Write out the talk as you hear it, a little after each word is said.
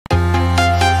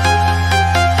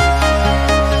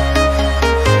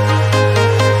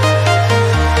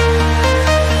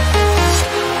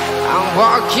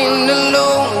walking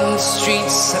alone, the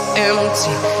streets are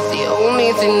empty. The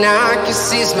only thing I can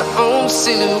see is my own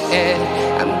silhouette.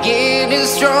 I'm getting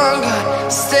stronger,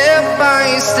 step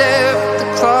by step. The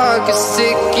clock is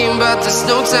ticking, but there's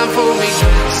no time for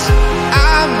regrets.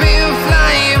 I've been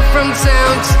flying from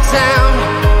town to town,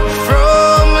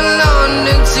 from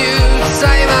London to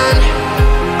Taiwan.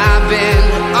 I've been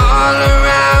all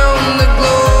around the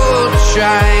globe,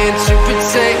 trying to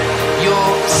protect your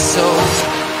soul.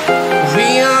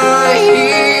 We are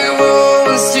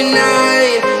heroes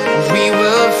tonight. We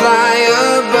will fly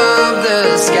above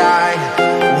the sky.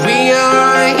 We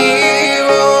are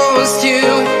heroes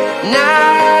tonight.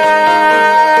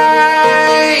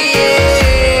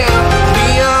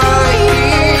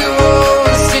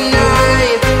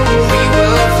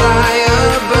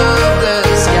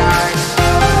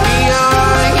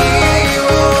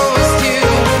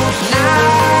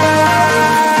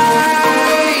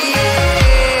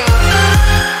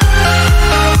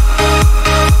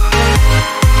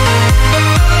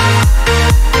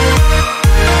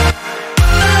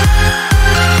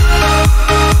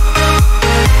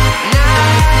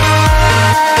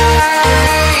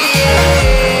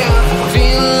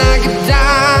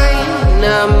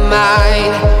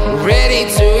 Ready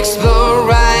to explore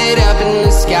right up in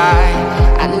the sky.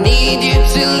 I need you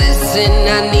to listen,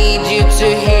 I need you to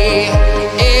hear,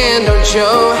 and don't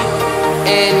show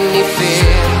any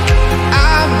fear.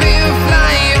 I've been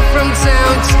flying from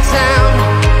town to town,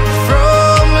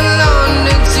 from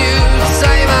London to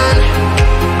Taiwan.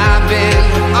 I've been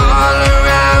all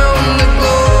around the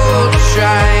globe,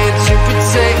 trying to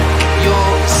protect your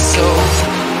soul.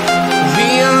 We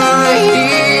are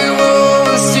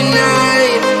heroes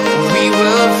tonight. We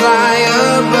will fly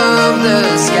above the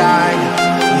sky.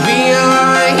 We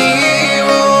are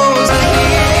heroes,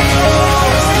 heroes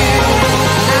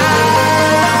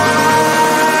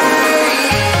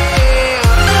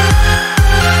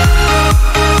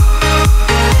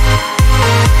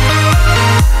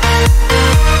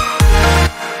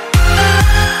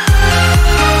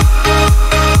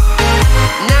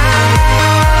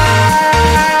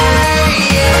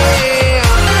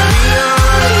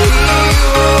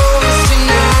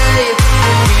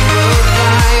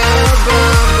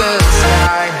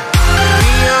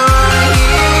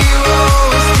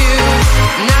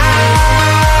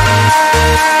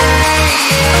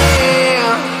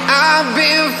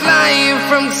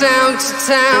town to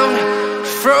town,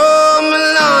 from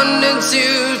London to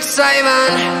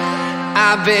Taiwan.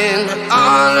 I've been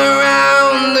all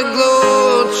around the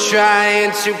globe,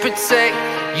 trying to protect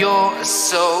your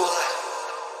soul.